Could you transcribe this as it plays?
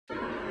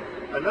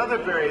Another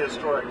very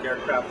historic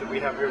aircraft that we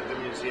have here at the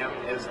museum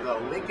is the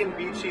Lincoln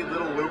Beechey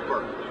Little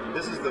Looper.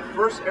 This is the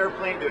first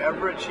airplane to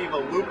ever achieve a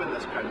loop in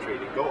this country,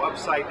 to go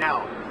upside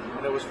down.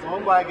 And it was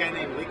flown by a guy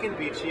named Lincoln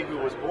Beechey, who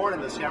was born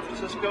in San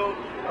Francisco,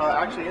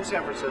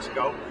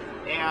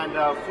 and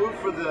flew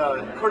for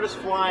the Curtiss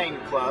Flying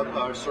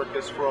Club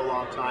circus for a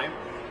long time,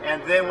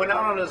 and then went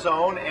out on his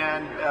own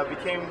and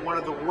became one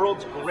of the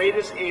world's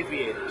greatest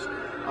aviators.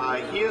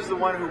 He is the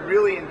one who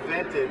really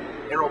invented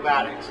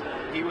aerobatics.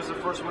 He was the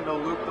first one to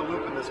loop the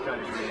loop in this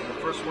country, and the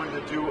first one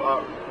to do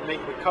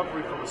make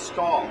recovery from a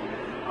stall,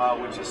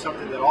 which is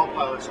something that all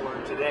pilots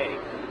learn today.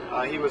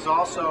 He was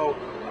also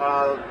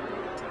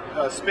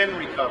spin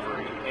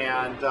recovery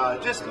and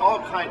just all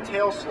kinds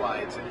tail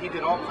slides, and he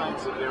did all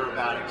kinds of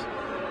aerobatics.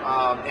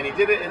 And he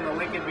did it in the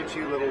Lincoln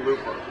Beechey Little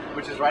Looper,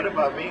 which is right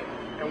above me.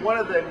 And one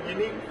of the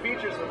unique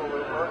features of the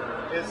Looper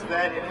is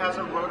that it has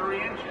a rotary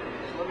engine.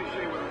 So let me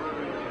show you what a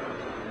rotary engine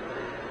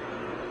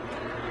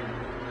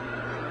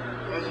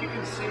is. As you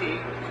can see,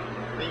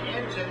 the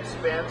engine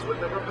spins with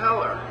the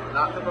propeller,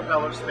 not the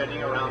propeller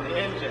spinning around the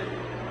engine.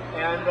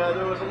 And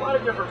there was a lot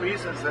of different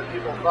reasons that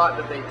people thought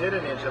that they did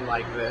an engine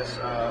like this,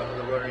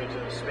 the rotary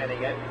engine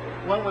spinning it.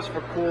 One was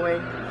for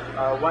cooling,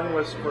 one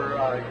was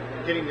for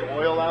getting the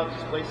oil out,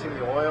 displacing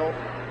the oil.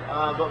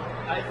 But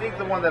I think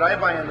the one that I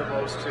buy in the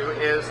most to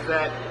is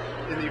that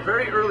in the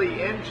very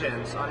early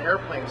engines on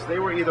airplanes, they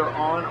were either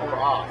on or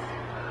off.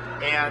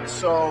 And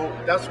so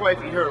that's why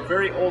if you hear a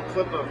very old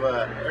clip of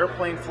an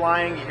airplane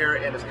flying, you hear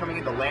it and it's coming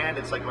into land,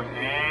 it's like going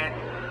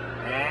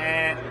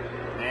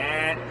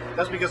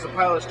That's because the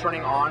pilot is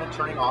turning on and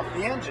turning off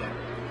the engine.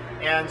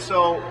 And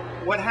so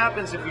what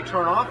happens if you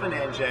turn off an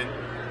engine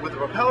with the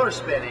propeller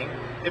spinning,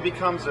 it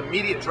becomes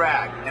immediate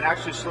drag and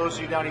actually slows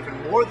you down even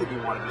more than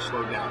you want it to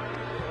slow down.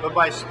 But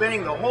by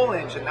spinning the whole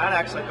engine, that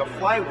acts like a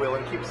flywheel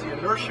and keeps the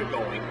inertia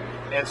going.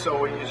 And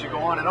so as you go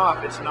on and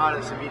off, it's not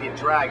as immediate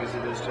drag as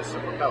it is just the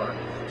propeller.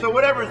 So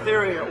whatever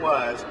theory it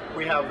was,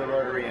 we have the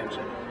rotary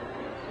engine.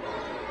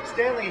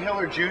 Stanley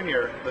Hiller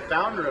Jr., the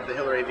founder of the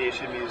Hiller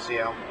Aviation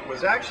Museum,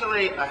 was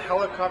actually a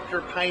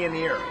helicopter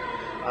pioneer.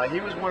 He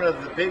was one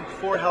of the big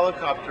four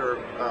helicopter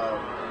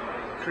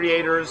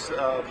creators,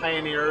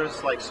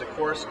 pioneers like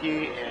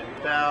Sikorsky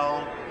and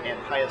Bell and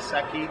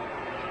Hayaseki.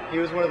 He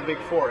was one of the big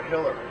four,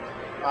 Hiller.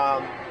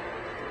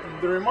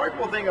 The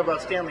remarkable thing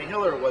about Stanley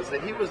Hiller was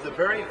that he was the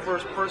very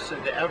first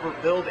person to ever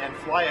build and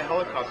fly a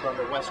helicopter on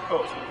the West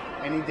Coast,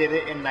 and he did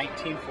it in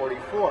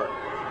 1944.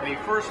 And he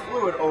first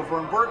flew it over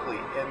in Berkeley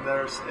in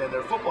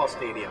their football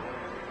stadium.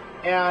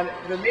 And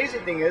the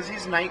amazing thing is,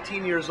 he's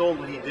 19 years old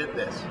when he did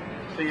this.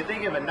 So you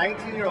think of a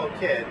 19-year-old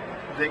kid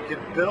that could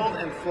build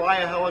and fly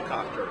a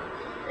helicopter,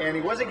 and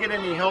he wasn't getting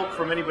any help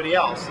from anybody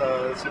else.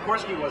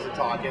 Sikorsky wasn't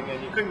talking,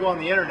 and you couldn't go on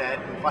the internet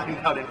and find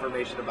out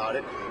information about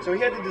it. So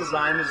he had to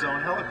design his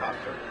own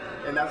helicopter.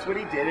 And that's what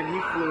he did, and he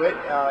flew it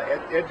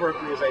at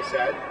Berkeley, as I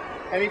said.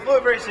 And he flew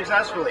it very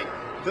successfully,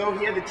 though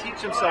he had to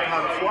teach himself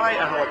how to fly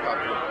a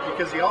helicopter,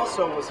 because he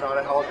also was not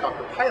a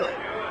helicopter pilot.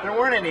 There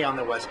weren't any on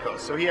the West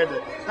Coast, so he had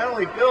to not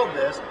only build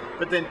this,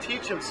 but then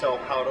teach himself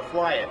how to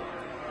fly it.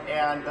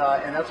 And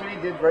that's what he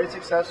did very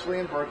successfully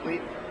in Berkeley.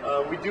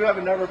 We do have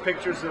a number of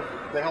pictures of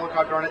the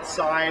helicopter on its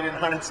side and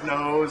on its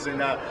nose, and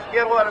he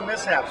had a lot of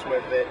mishaps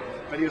with it,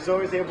 but he was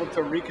always able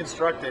to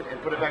reconstruct it and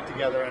put it back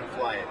together and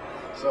fly it.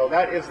 So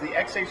that is the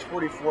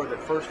XH-44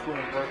 that first flew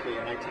in Berkeley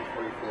in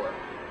 1944.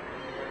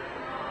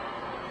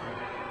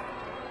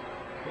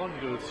 How long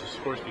ago did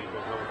Sikorsky build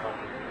a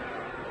helicopter?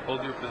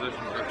 Hold your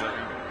position for a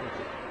second.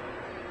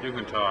 You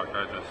can talk,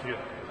 I just... Yeah.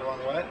 How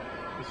long what?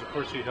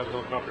 Sikorsky had a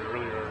helicopter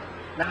earlier.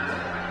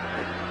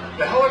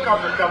 The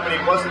helicopter company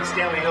wasn't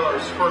Stanley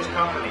Hiller's first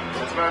company.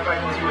 As a matter of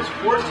fact, when he was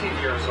 14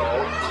 years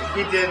old,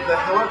 he did the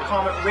Hiller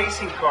Comet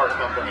Racing Car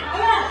Company.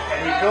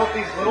 And he built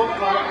these little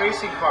Comet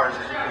racing cars,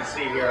 as you can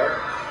see here,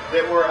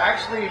 that were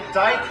actually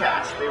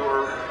die-cast. They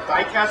were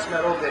die-cast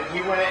metal that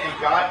he went and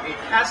got a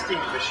casting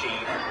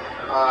machine.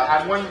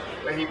 Had one,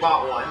 and he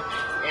bought one,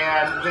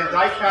 and then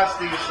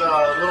die-cast these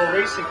little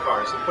racing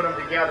cars and put them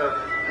together,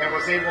 and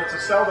was able to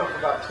sell them for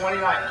about $28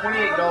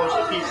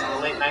 a piece in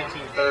the late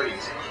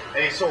 1930s.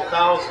 And he sold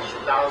thousands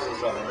and thousands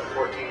of them at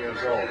 14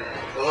 years old.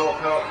 The little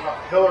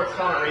Hiller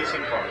Comet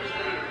racing cars.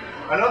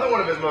 Another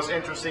one of his most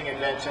interesting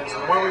inventions,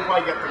 and the one we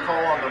probably get the call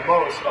on the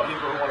most about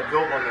people who want to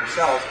build one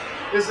themselves,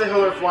 is the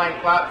Hiller Flying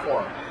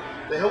Platform.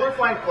 The Hiller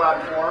Flying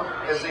Platform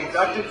is a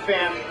ducted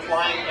fan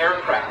flying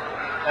aircraft.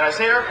 And I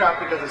say aircraft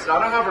because it's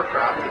not a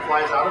hovercraft, it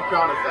flies out of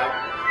ground effect,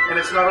 and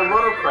it's not a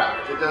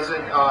rotorcraft, it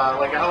doesn't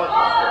like a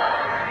helicopter.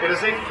 It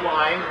is a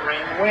flying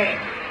ring wing.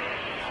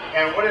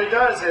 And what it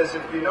does is,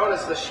 if you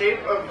notice the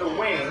shape of the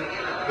wing,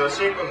 the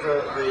shape of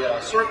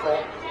the circle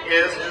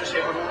is in the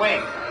shape of a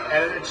wing.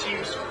 And it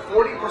achieves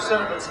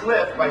 40% of its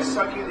lift by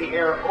sucking the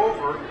air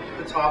over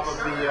the top of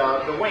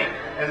the wing.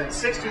 And then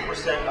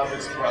 60% of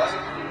its thrust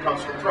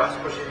comes from thrust,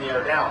 pushing the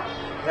air down.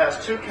 It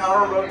has two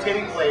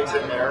counter-rotating blades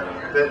in there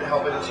that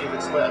help it achieve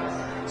its lift.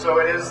 So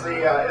it is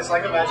it's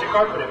like a magic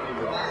carpet, if you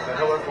will, the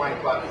Hiller Flying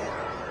Platform.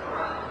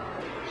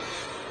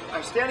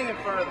 I'm standing in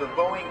front of the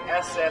Boeing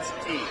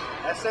SST.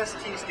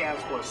 SST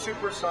stands for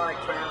Supersonic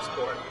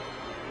Transport.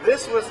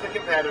 This was the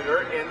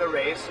competitor in the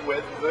race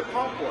with the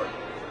Concorde.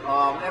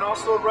 And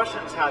also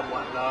Russians had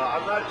one.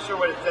 I'm not sure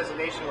what its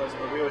designation was,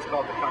 but we always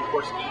call it the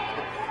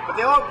Konkorsky. But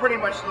they all pretty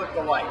much looked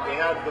alike. They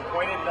had the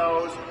pointed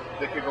nose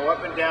that could go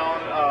up and down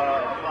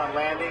upon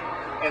landing,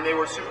 and they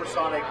were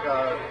supersonic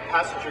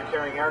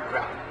passenger-carrying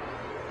aircraft.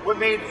 What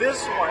made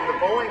this one, the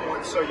Boeing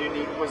one, so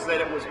unique was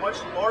that it was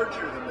much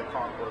larger than the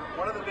Concorde.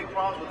 One of the big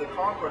problems with the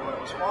Concorde when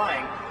it was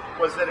flying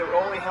was that it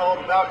only held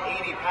about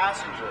 80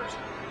 passengers.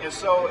 And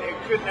so it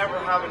could never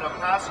have enough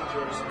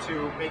passengers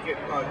to make it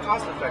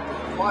cost-effective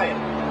to fly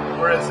it.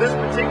 Whereas this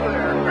particular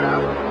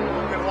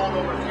aircraft could hold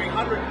over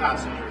 300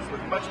 passengers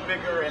with much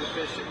bigger and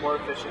more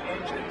efficient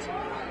engines.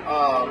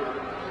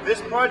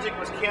 This project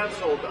was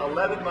canceled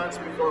 11 months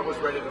before it was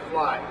ready to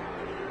fly.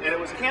 And it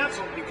was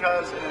canceled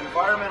because an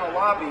environmental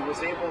lobby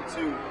was able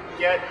to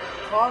get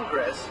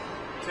Congress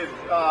to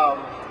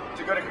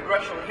go to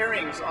congressional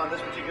hearings on this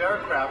particular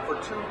aircraft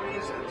for two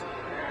reasons.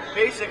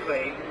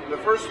 Basically, the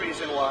first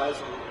reason was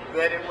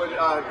that it would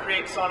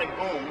create sonic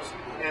booms,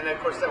 and of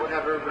course that would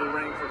have everybody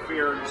running for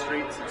fear in the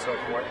streets and so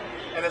forth.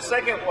 And the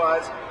second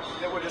was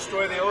it would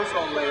destroy the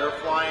ozone layer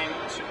flying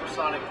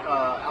supersonic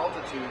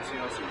altitudes,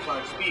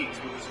 supersonic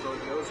speeds would destroy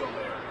the ozone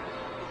layer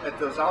at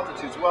those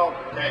altitudes. Well,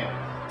 okay.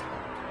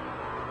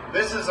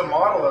 This is a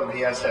model of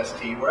the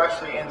SST. We're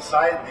actually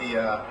inside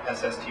the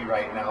SST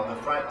right now, the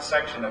front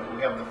section of it.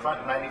 We have the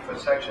front 90-foot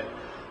section.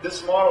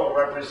 This model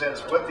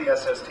represents what the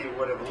SST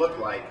would have looked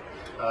like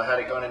had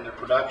it gone into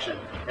production.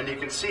 And you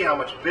can see how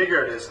much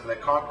bigger it is than the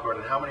Concorde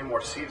and how many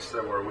more seats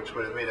there were, which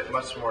would have made it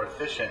much more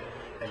efficient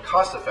and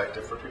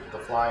cost-effective for people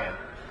to fly in.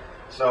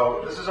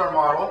 So this is our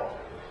model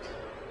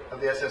of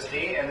the SST,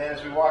 and then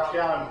as we walk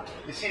down,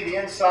 you see the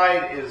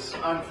inside is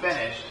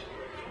unfinished.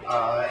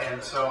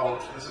 And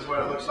so this is what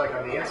it looks like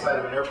on the inside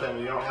of an airplane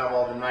when you don't have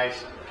all the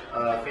nice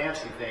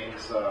fancy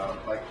things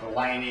like the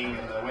lining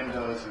and the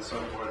windows and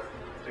so forth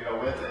to go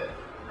with it.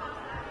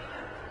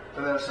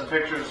 So there's some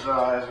pictures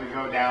as we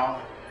go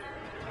down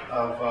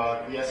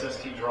of the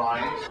SST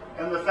drawings.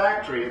 And the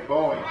factory at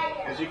Boeing,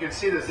 as you can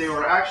see that they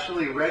were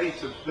actually ready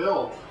to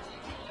build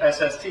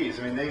SSTs.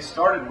 I mean, they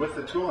started with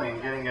the tooling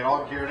and getting it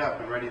all geared up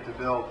and ready to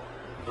build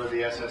for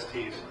the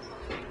SSTs.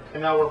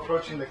 And now we're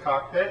approaching the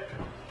cockpit.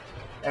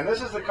 And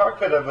this is the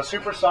cockpit of a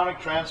supersonic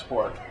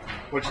transport,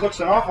 which looks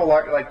an awful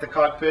lot like the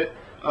cockpit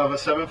of a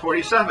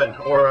 747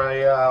 or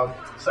a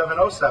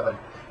 707.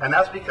 And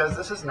that's because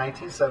this is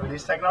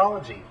 1970s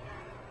technology.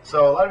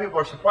 So a lot of people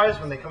are surprised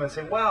when they come and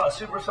say, wow, a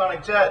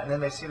supersonic jet, and then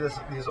they see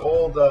these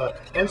old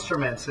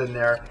instruments in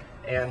there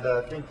and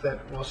think that,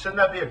 well, shouldn't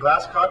that be a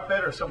glass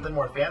cockpit or something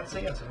more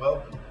fancy? And say,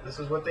 well, this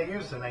is what they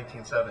used in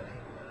 1970.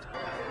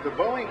 The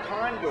Boeing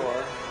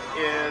Condor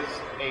is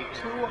a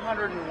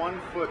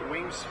 201-foot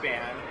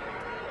wingspan,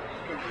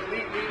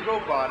 completely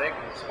robotic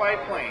spy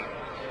plane,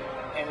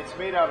 and it's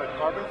made out of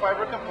carbon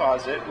fiber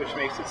composite, which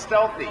makes it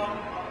stealthy.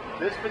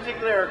 This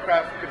particular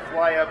aircraft could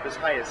fly up as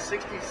high as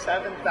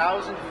 67,000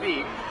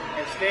 feet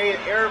and stay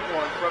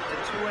airborne for up to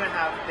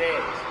 2.5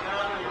 days.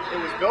 It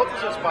was built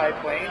as a spy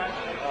plane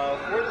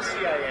for the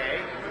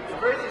CIA. It's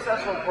a very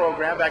successful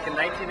program back in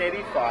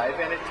 1985,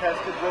 and it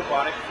tested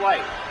robotic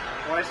flight.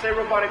 When I say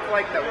robotic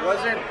flight, that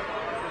wasn't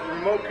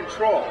remote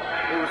control.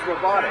 It was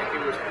robotic. It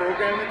was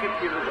programming the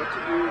computer what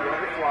to do, where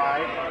to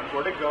fly,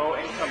 where to go,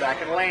 and come back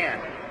and land.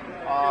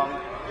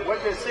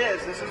 What this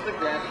is the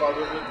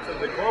grandfather to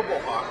the Global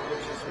Hawk,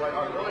 which is what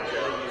our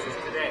military uses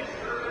today.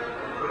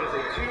 It is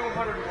a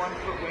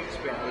 201-foot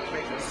wingspan, which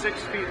makes it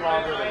 6 feet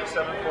longer than the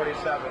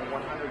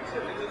 747-100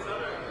 series,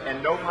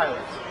 and no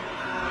pilots.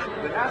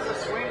 The NASA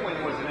Swing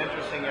Wing was an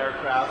interesting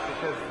aircraft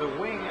because the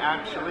wing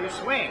actually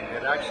swinged.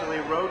 It actually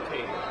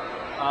rotated.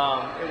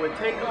 It would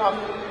take off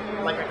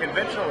like a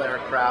conventional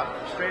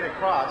aircraft straight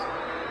across,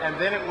 and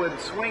then it would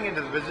swing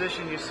into the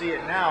position you see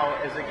it now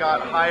as it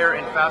got higher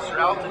and faster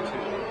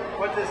altitude.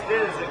 What this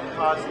did is it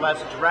caused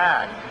less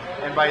drag,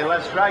 and by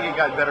less drag it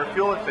got better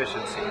fuel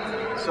efficiency.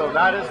 So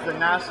that is the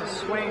NASA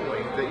Swing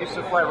Wing that used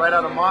to fly right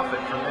out of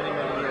Moffett for many,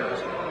 many years.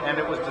 And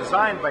it was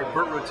designed by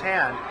Burt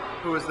Rutan,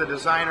 who is the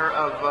designer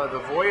of the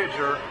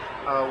Voyager,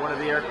 one of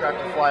the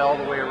aircraft to fly all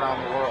the way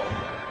around the world.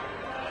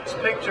 These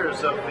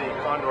pictures of the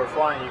Condor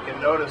flying, you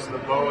can notice the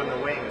bow in the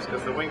wings,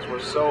 because the wings were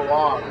so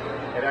long.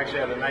 It actually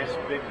had a nice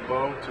big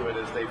bow to it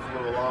as they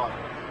flew along.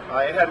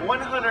 It had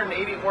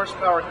 180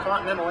 horsepower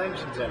Continental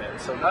engines in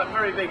it, so not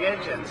very big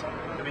engines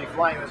to be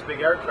flying this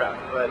big aircraft,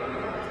 but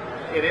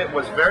it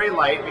was very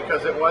light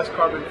because it was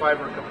carbon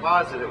fiber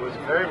composite. It was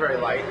very, very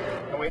light.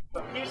 And we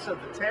have a piece of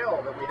the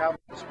tail that we have on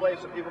display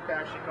so people can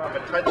actually come up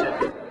and touch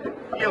it, and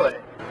feel it,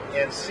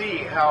 and see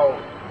how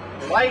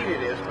light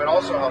it is, but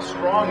also how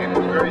strong it is.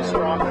 Very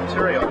strong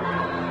material.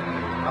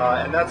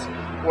 And that's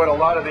what a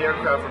lot of the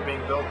aircraft are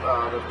being built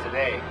out of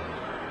today,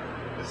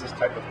 is this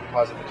type of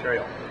composite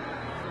material.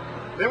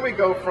 Then we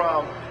go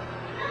from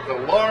the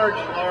large,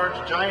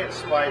 giant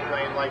spy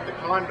plane like the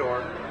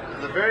Condor to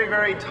the very,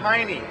 very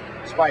tiny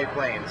spy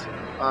planes.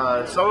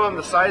 Some of them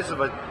the size of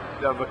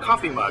a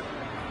coffee mug.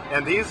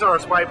 And these are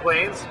spy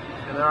planes,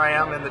 and there I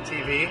am in the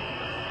TV,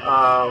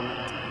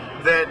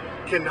 that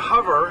can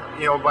hover,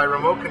 by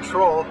remote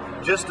control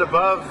just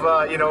above,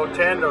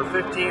 10 or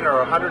 15 or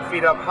 100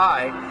 feet up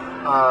high,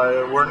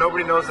 where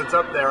nobody knows it's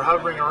up there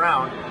hovering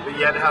around, but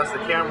yet it has the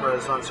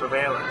cameras on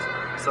surveillance.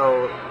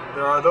 So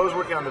there are those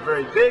working on the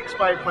very big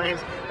spy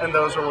planes, and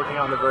those are working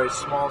on the very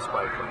small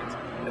spy planes.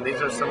 And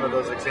these are some of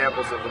those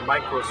examples of the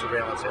micro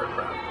surveillance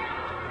aircraft.